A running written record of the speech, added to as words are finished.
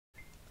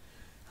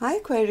Hi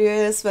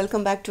Aquarius,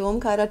 welcome back to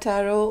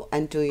Omkaratarot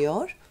and to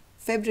your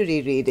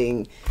February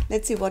reading.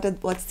 Let's see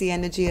what's the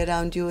energy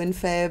around you in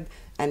Feb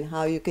and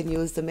how you can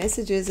use the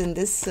messages in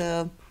this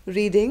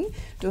reading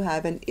to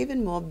have an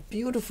even more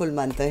beautiful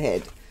month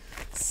ahead.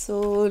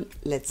 So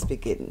let's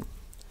begin.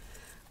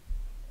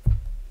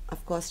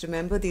 Of course,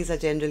 remember these are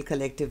general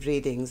collective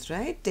readings,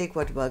 right? Take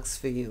what works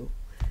for you.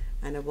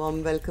 And a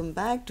warm welcome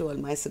back to all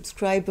my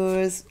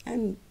subscribers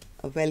and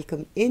a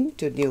welcome in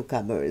to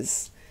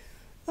newcomers.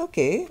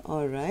 Okay,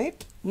 all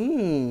right.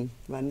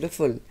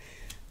 Wonderful.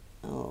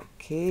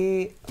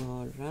 Okay,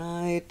 all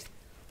right.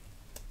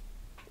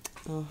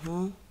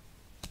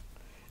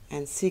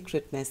 And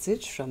secret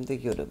message from the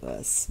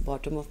universe.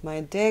 Bottom of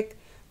my deck,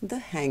 the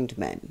Hanged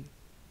Man.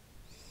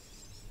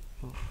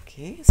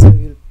 Okay, so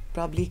you'll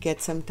probably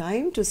get some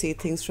time to see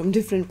things from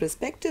different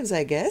perspectives,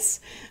 I guess.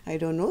 I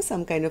don't know,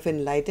 some kind of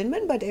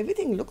enlightenment, but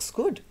everything looks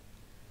good.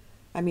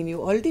 I mean, you're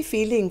already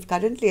feeling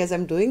currently as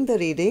I'm doing the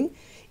reading,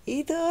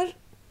 either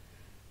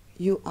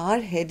you are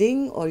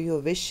heading or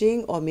you're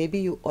wishing or maybe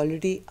you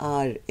already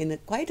are in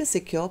quite a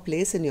secure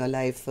place in your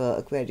life,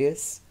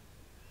 Aquarius.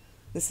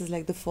 This is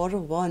like the Four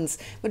of Wands.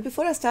 But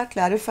before I start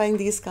clarifying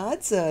these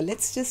cards,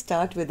 let's just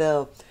start with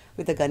a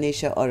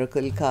Ganesha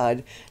Oracle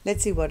card.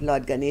 Let's see what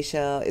Lord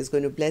Ganesha is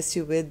going to bless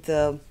you with,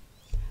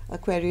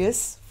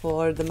 Aquarius,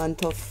 for the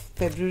month of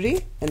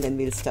February, and then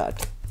we'll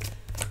start.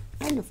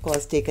 And of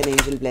course, take an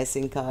angel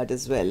blessing card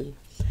as well.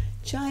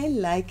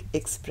 Childlike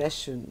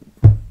expression.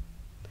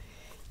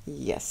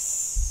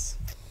 Yes.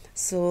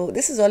 So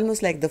this is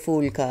almost like the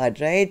Fool card,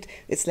 right?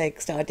 It's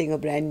like starting a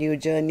brand new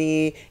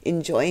journey,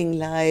 enjoying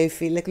life.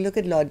 Look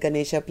at Lord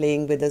Ganesha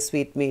playing with a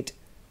sweetmeat.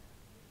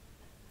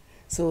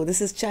 So this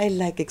is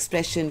childlike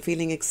expression,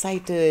 feeling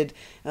excited,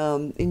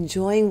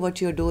 enjoying what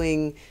you're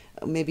doing.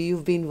 Maybe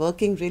you've been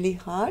working really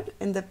hard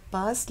in the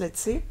past.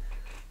 Let's see.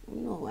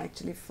 No,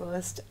 actually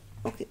first.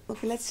 Okay,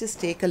 let's just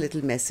take a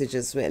little message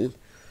as well.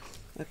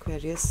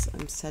 Aquarius,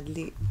 I'm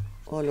suddenly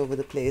all over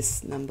the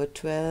place. Number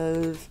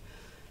 12.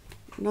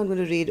 I'm not going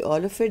to read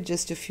all of it,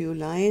 just a few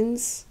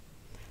lines.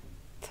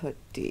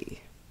 30.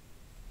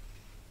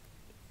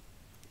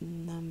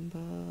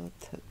 Number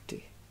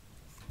 30.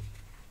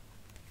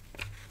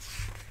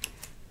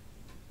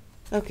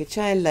 Okay,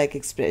 childlike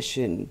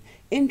expression.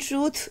 In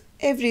truth,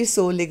 every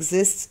soul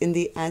exists in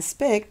the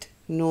aspect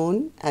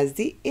known as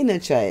the inner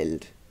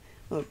child.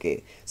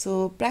 Okay,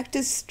 so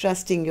practice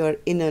trusting your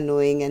inner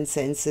knowing and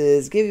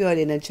senses. Give your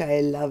inner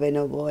child love and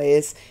a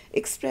voice.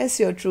 Express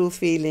your true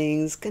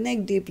feelings.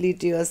 Connect deeply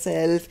to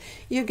yourself.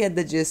 You get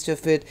the gist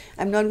of it.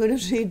 I'm not going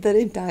to read the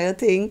entire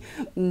thing,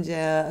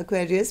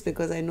 Aquarius,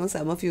 because I know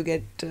some of you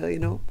get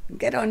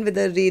on with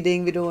the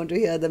reading. We don't want to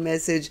hear the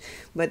message.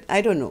 But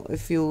I don't know.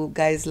 If you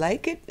guys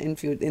like it,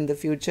 in the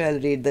future, I'll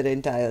read the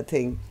entire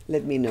thing.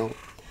 Let me know.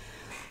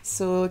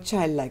 So,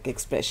 childlike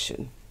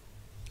expression.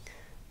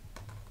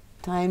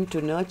 Time to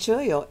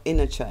nurture your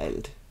inner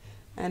child.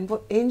 And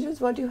what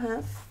angels, what do you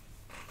have?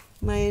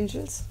 My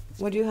angels,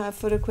 what do you have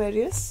for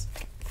Aquarius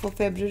for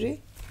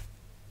February?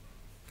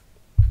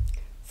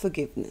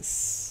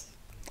 Forgiveness.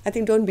 I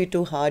think don't be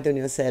too hard on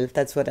yourself.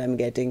 That's what I'm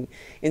getting.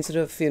 Instead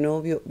of,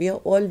 we are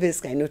always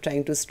kind of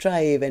trying to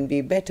strive and be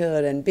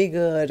better and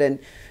bigger and,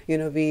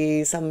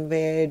 we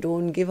somewhere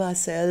don't give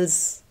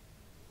ourselves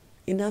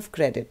enough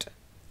credit.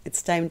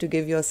 It's time to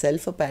give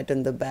yourself a pat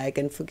on the back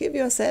and forgive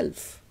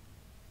yourself.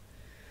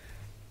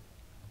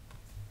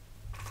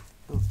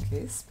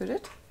 Okay,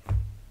 Spirit.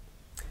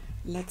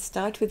 Let's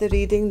start with the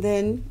reading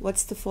then.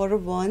 What's the Four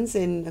of Wands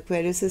in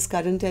Aquarius's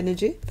current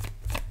energy?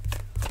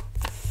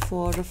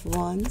 Four of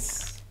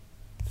Wands.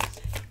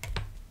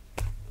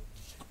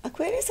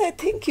 Aquarius, I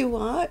think you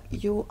are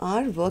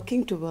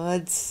working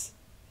towards,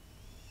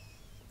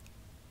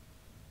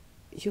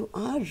 you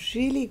are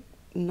really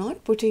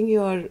not putting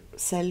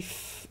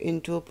yourself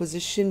into a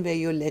position where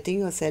you're letting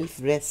yourself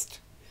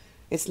rest.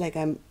 It's like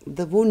I'm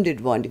the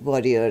wounded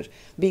warrior,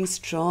 being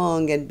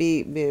strong and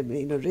be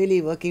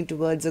really working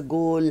towards a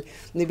goal,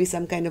 maybe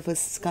some kind of a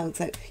skunk.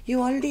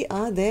 You already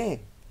are there.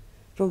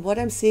 From what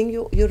I'm seeing,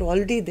 you're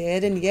already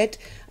there, and yet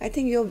I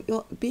think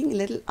you're being a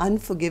little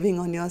unforgiving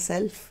on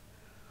yourself.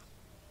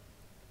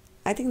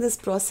 I think this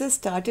process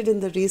started in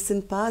the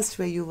recent past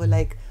where you were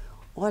like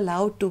all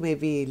out to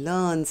maybe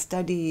learn,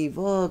 study,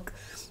 work,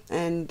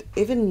 and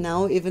even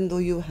now, even though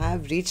you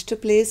have reached a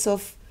place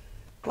of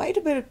quite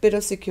a bit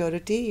of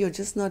security, you're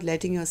just not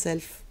letting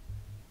yourself,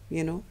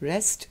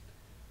 rest.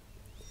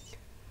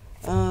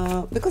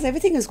 Because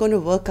everything is going to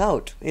work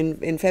out.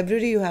 In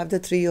February, you have the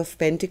Three of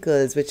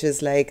Pentacles, which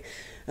is like,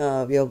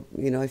 if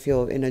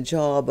you're in a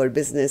job or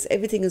business,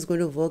 everything is going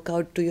to work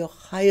out to your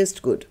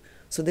highest good.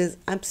 So there's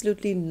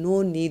absolutely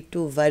no need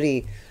to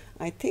worry.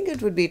 I think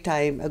it would be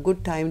a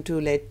good time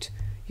to let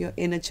your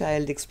inner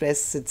child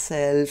express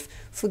itself,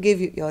 forgive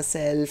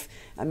yourself.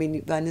 I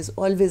mean, one is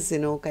always,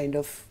 kind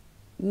of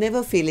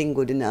never feeling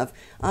good enough.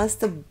 Ask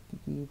the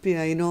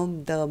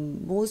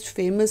most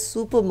famous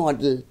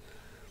supermodel,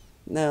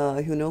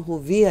 who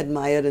we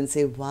admire and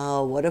say,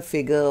 wow, what a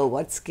figure,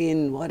 what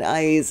skin, what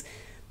eyes.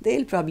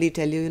 They'll probably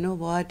tell you, you know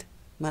what,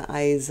 my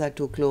eyes are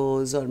too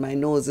close, or my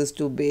nose is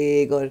too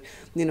big, or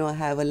I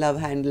have a love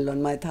handle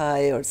on my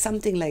thigh or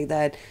something like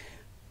that.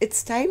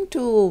 It's time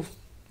to,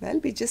 well,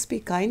 just be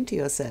kind to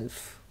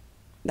yourself.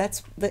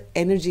 That's the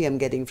energy I'm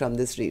getting from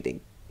this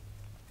reading.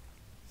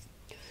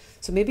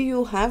 So maybe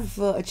you have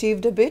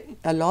achieved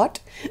a lot,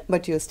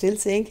 but you're still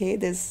saying, hey,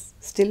 there's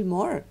still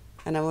more,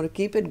 and I want to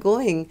keep it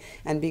going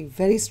and be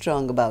very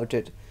strong about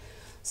it.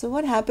 So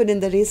what happened in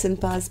the recent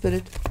past,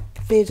 Spirit?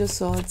 Page of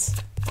Swords.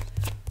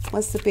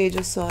 What's the Page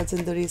of Swords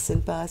in the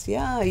recent past?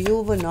 Yeah,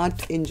 you were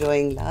not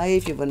enjoying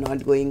life, you were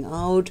not going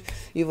out,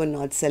 you were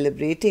not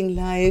celebrating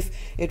life.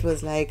 It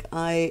was like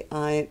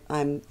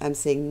I'm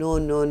saying no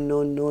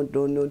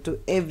to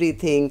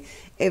everything.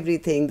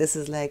 This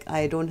is like,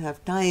 I don't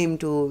have time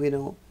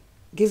to,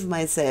 give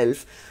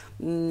myself.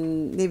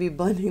 Maybe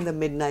burning the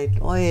midnight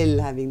oil,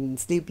 having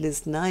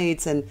sleepless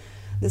nights, and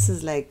this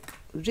is like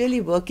really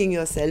working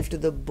yourself to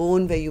the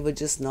bone where you were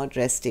just not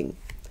resting.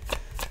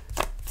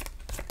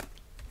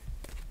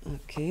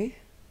 Okay.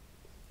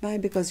 Why?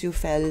 Because you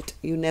felt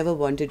you never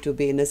wanted to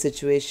be in a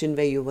situation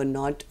where you were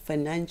not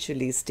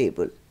financially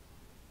stable.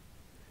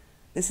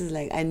 This is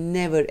like, I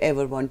never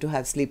ever want to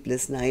have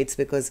sleepless nights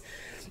because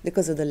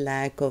of the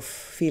lack of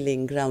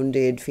feeling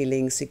grounded,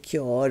 feeling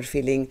secure,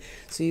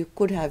 so you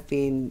could have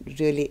been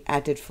really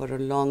at it for a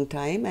long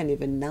time, and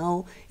even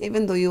now,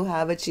 even though you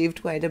have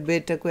achieved quite a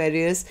bit,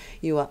 Aquarius,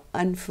 you are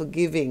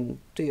unforgiving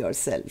to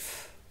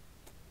yourself.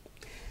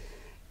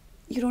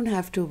 You don't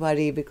have to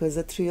worry because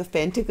the Three of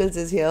Pentacles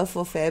is here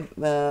for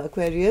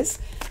Aquarius.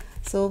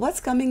 So what's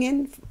coming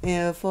in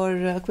for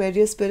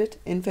Aquarius, Spirit,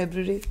 in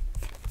February?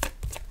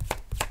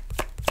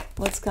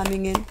 What's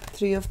coming in?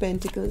 Three of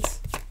Pentacles.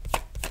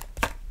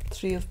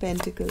 Three of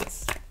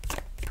Pentacles.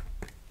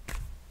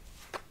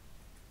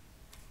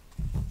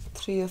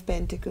 Three of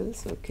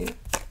Pentacles, okay.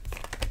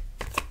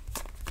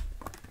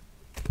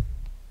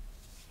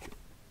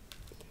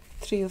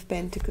 Three of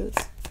Pentacles.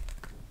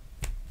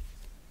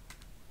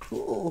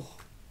 Oh,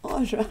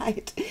 all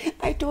right.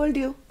 I told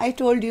you,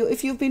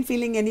 if you've been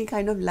feeling any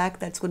kind of lack,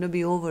 that's going to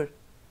be over.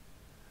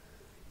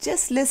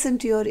 Just listen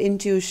to your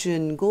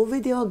intuition. Go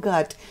with your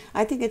gut.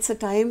 I think it's a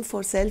time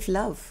for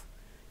self-love.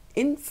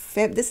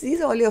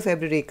 These are all your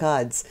February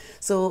cards.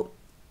 So,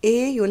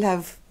 you'll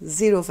have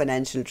zero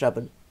financial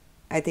trouble.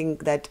 I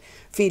think that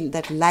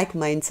lack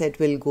mindset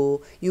will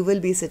go. You will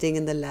be sitting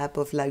in the lap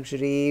of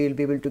luxury. You'll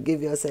be able to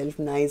give yourself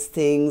nice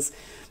things.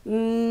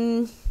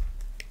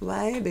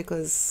 Why?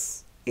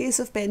 Because Ace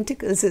of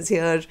Pentacles is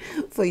here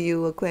for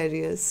you,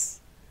 Aquarius.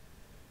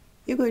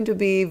 You're going to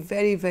be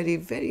very, very,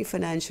 very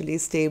financially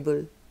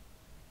stable.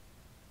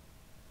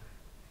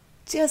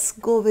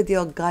 Just go with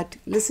your gut,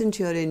 listen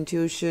to your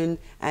intuition,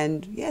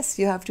 and yes,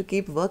 you have to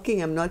keep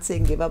working. I'm not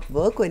saying give up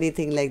work or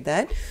anything like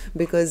that,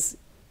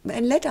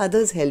 and let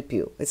others help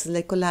you. It's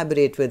like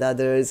collaborate with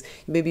others.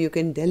 Maybe you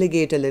can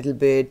delegate a little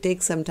bit,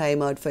 take some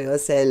time out for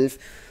yourself.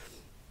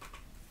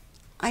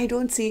 I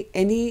don't see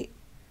any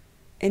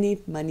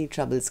money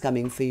troubles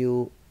coming for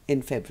you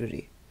in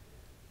February.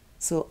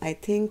 So I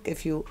think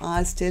if you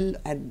are still,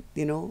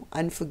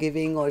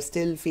 unforgiving or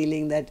still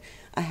feeling that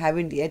I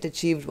haven't yet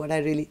achieved what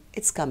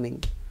it's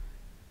coming.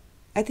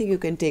 I think you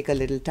can take a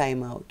little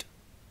time out.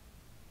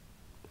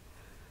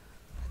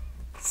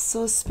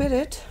 So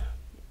Spirit,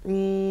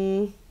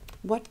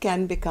 what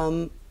can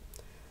become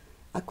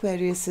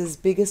Aquarius's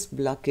biggest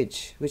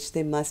blockage, which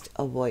they must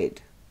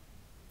avoid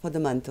for the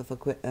month of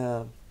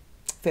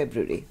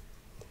February?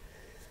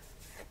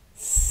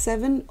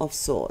 Seven of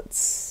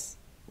Swords.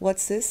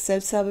 What's this?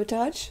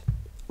 Self-sabotage?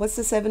 What's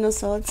the Seven of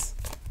Swords?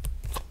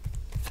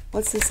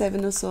 What's the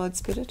Seven of Swords,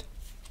 Spirit?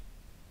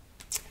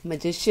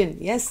 Magician.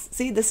 Yes,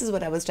 see, this is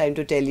what I was trying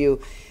to tell you.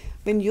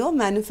 When you're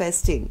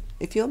manifesting,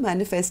 if you're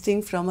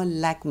manifesting from a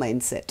lack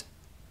mindset,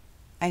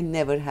 I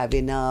never have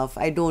enough,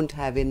 I don't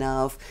have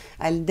enough,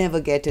 I'll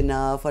never get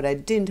enough, or I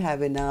didn't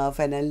have enough,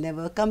 and I'll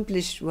never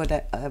accomplish what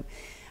I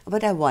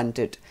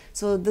wanted.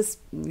 So this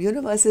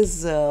universe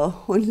is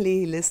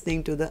only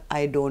listening to the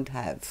I don't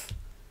have.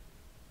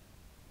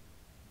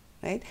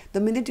 Right? The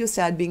minute you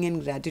start being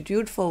in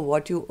gratitude for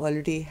what you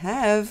already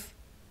have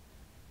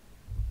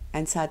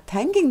and start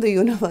thanking the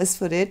universe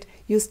for it,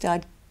 you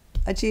start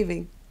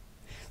achieving.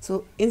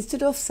 So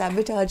instead of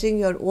sabotaging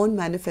your own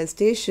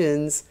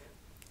manifestations,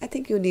 I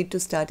think you need to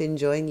start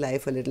enjoying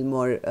life a little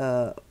more,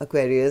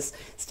 Aquarius.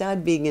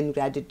 Start being in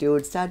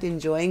gratitude. Start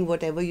enjoying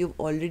whatever you've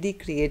already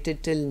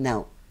created till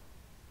now.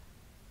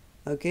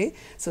 Okay?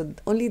 So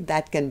only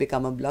that can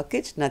become a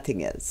blockage,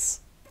 nothing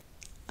else.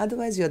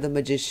 Otherwise, you're the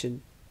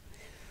magician.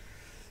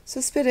 So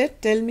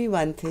Spirit, tell me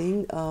one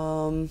thing.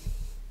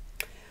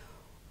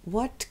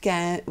 What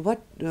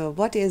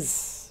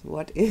is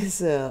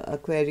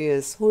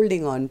Aquarius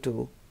holding on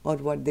to, or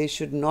what they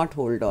should not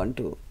hold on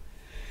to?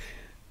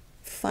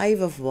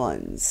 Five of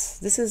Wands.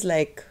 This is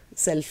like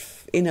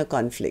inner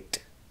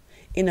conflict.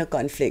 Inner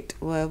conflict.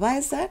 Why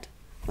is that?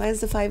 Why is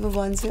the Five of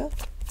Wands here?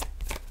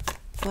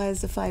 Why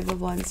is the Five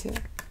of Wands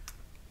here?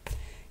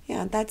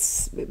 Yeah,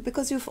 that's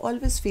because you've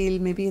always feel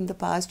maybe in the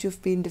past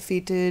you've been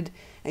defeated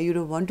and you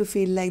don't want to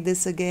feel like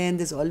this again.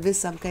 There's always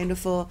some kind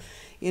of a,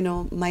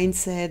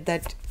 mindset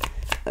that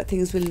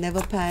things will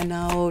never pan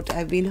out.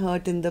 I've been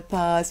hurt in the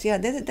past. Yeah,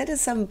 there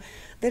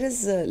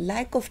is a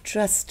lack of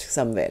trust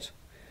somewhere.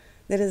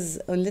 There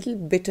is a little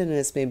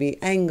bitterness, maybe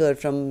anger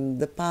from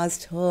the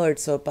past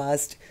hurts or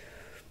past,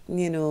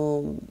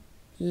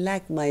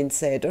 lack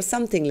mindset or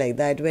something like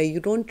that, where you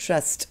don't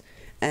trust.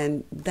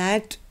 And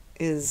that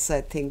is, I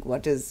think,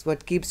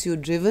 what keeps you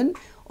driven,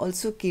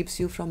 also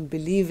keeps you from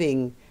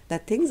believing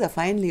that things are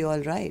finally all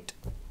right.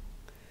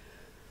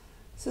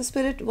 So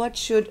Spirit, what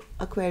should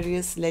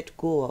Aquarius let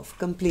go of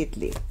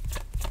completely?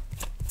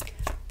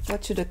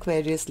 What should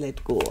Aquarius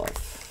let go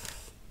of?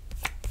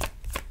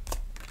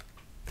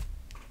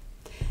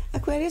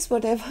 Aquarius,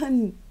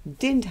 whatever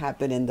didn't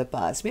happen in the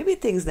past, maybe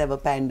things never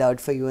panned out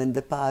for you in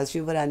the past,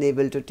 you were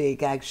unable to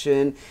take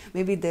action,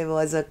 maybe there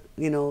was a,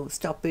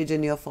 stoppage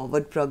in your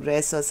forward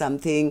progress or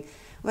something,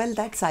 well,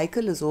 that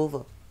cycle is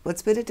over. What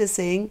Spirit is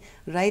saying,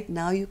 right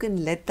now you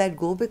can let that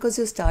go because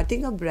you're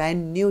starting a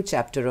brand new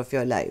chapter of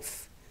your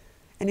life.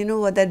 And you know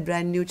what that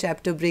brand new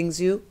chapter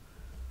brings you?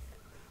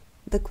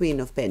 The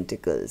Queen of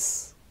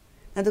Pentacles.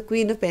 Now the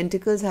Queen of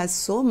Pentacles has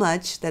so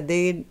much that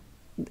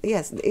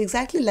yes,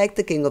 exactly like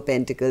the King of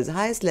Pentacles,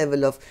 highest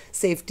level of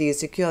safety,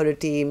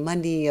 security,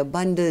 money,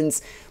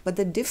 abundance. But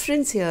the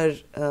difference here,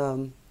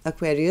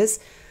 Aquarius,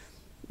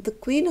 the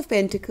Queen of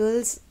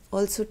Pentacles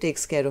also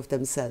takes care of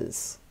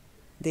themselves.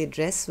 They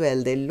dress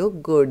well, they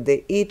look good,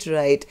 they eat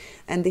right,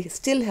 and they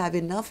still have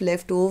enough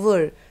left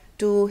over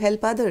to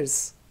help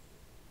others.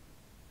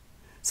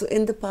 So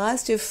in the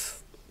past,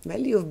 you've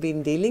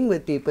been dealing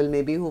with people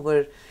maybe who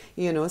were,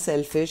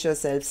 selfish or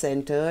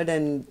self-centered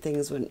and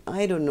things were,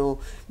 I don't know.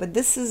 But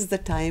this is the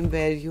time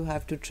where you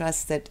have to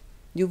trust that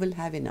you will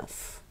have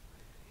enough.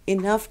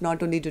 Enough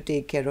not only to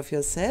take care of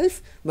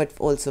yourself, but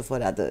also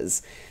for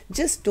others.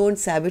 Just don't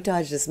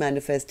sabotage this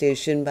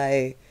manifestation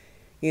by,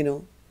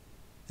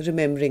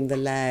 remembering the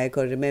lack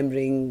or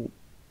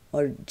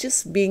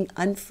just being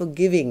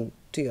unforgiving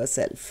to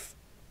yourself.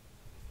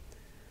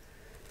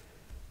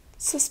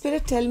 So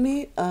Spirit, tell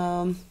me,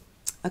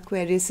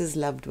 Aquarius's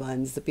loved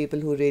ones, the people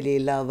who really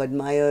love,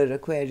 admire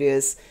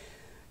Aquarius,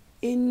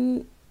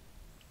 in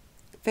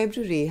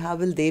February, how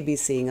will they be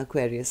seeing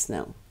Aquarius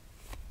now?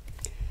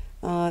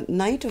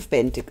 Knight of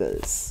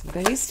Pentacles,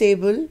 very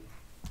stable.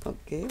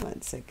 Okay,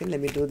 1 second, let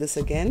me do this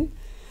again.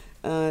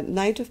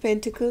 Knight of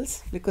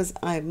Pentacles, because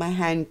my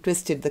hand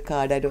twisted the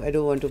card. I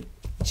don't want to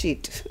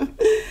cheat.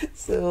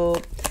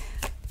 So,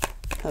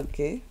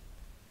 okay,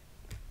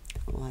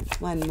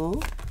 one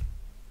more.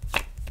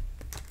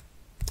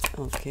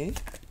 Okay.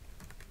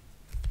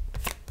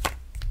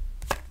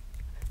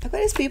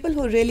 Aquarius, people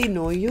who really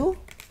know you,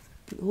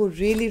 who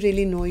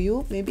really know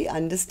you, maybe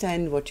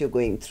understand what you're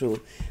going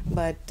through.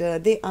 But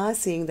they are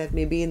saying that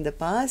maybe in the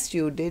past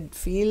you did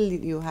feel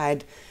you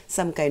had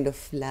some kind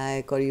of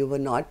lack or you were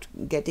not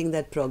getting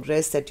that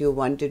progress that you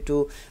wanted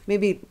to.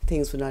 Maybe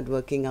things were not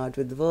working out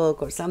with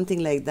work or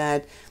something like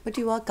that. But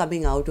you are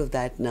coming out of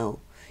that now.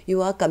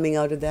 You are coming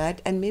out of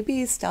that and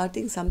maybe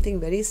starting something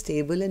very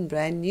stable and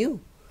brand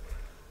new.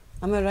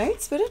 Am I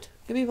right, Spirit?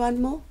 Give me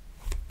one more.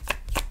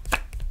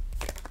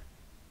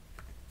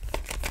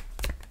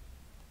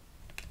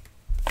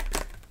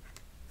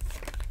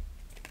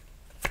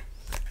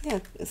 Yeah,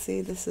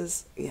 see, this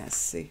is, yes,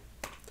 see.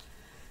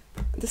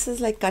 This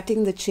is like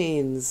cutting the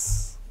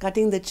chains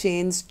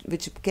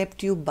which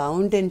kept you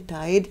bound and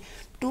tied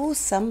to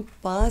some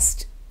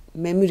past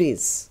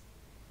memories.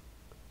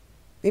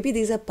 Maybe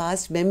these are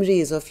past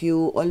memories of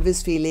you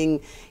always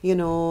feeling,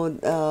 there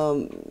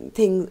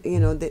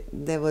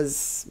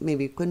was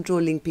maybe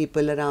controlling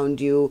people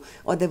around you,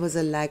 or there was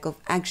a lack of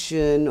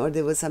action, or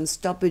there were some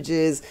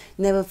stoppages,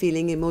 never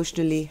feeling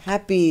emotionally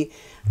happy.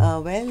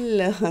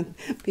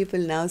 People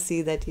now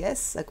see that,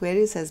 yes,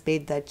 Aquarius has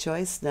made that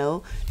choice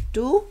now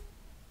to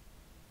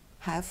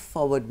have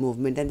forward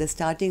movement, and they're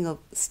starting a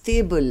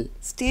stable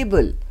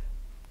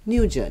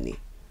new journey.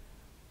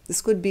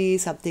 This could be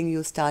something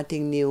you're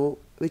starting new,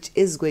 which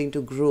is going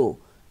to grow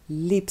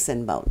leaps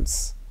and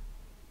bounds.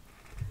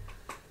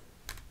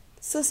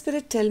 So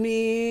Spirit, tell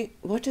me,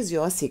 what is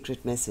your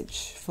secret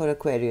message for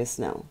Aquarius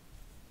now?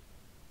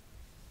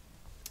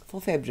 For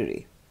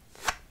February.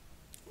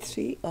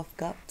 3 of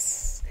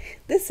Cups.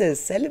 This is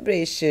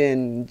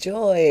celebration,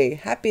 joy,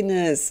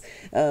 happiness,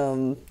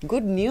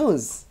 good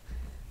news.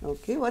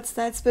 Okay, what's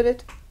that,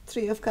 Spirit?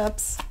 3 of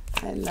Cups.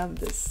 I love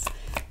this.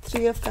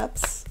 3 of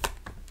Cups.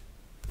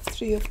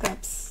 3 of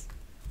Cups.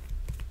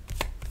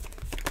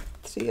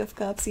 3 of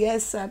Cups,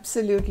 yes,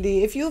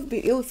 absolutely. If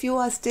you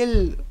are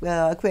still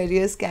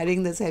Aquarius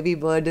carrying this heavy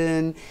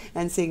burden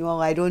and saying, oh,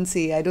 I don't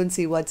see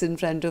what's in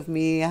front of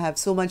me, I have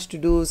so much to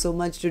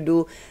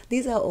do.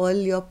 These are all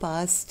your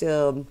past,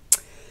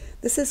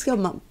 this is your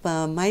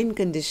mind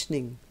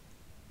conditioning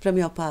from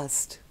your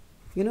past.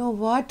 You know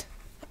what?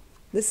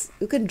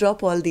 You can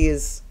drop all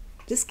these.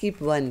 Just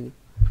keep one.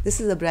 This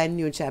is a brand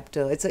new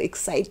chapter. It's an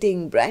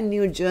exciting, brand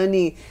new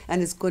journey,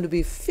 and it's going to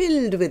be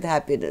filled with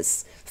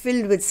happiness,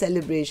 filled with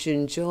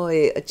celebration,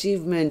 joy,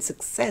 achievement,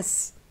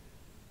 success.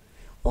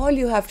 All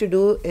you have to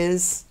do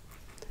is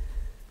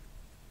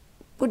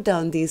put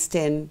down these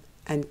 10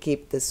 and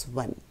keep this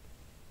 1.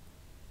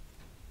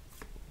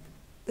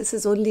 This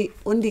is only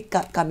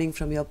coming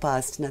from your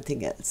past,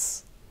 nothing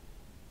else.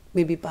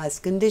 Maybe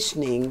past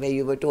conditioning, where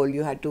you were told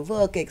you had to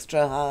work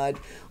extra hard,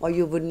 or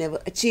you would never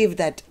achieve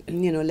that,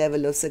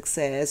 level of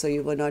success, or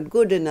you were not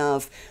good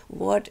enough,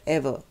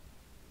 whatever.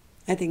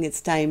 I think it's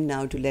time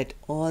now to let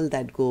all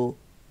that go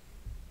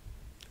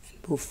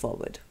and move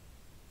forward.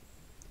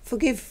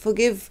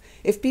 Forgive.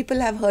 If people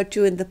have hurt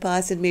you in the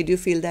past and made you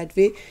feel that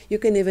way, you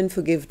can even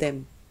forgive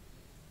them,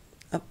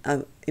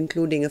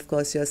 including, of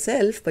course,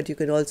 yourself, but you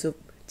can also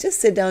just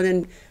sit down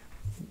and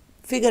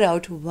figure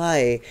out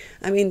why.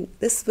 I mean,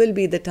 this will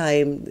be the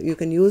time. You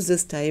can use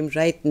this time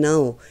right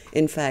now,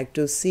 in fact,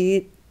 to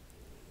see,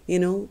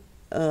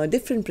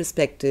 different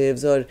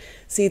perspectives, or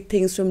see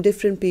things from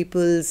different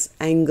people's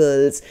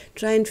angles.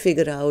 Try and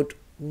figure out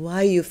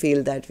why you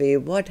feel that way,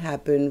 what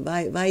happened,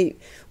 why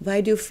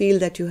do you feel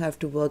that you have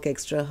to work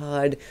extra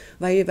hard,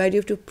 why do you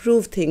have to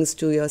prove things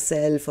to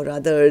yourself or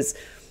others.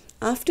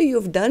 After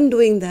you've done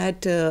doing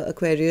that,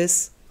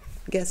 Aquarius,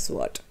 guess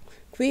what?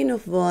 Queen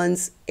of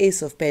Wands,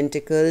 Ace of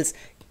Pentacles,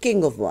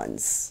 King of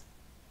Wands.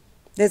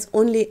 There's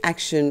only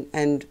action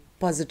and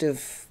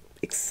positive,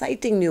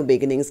 exciting new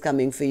beginnings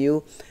coming for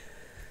you.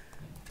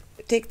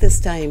 Take this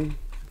time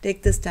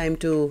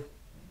to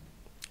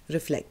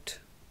reflect.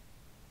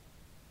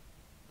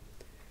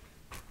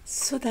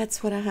 So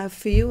that's what I have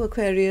for you,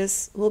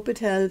 Aquarius. Hope it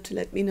helped.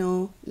 Let me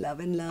know. Love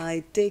and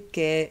light. Take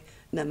care.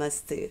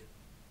 Namaste.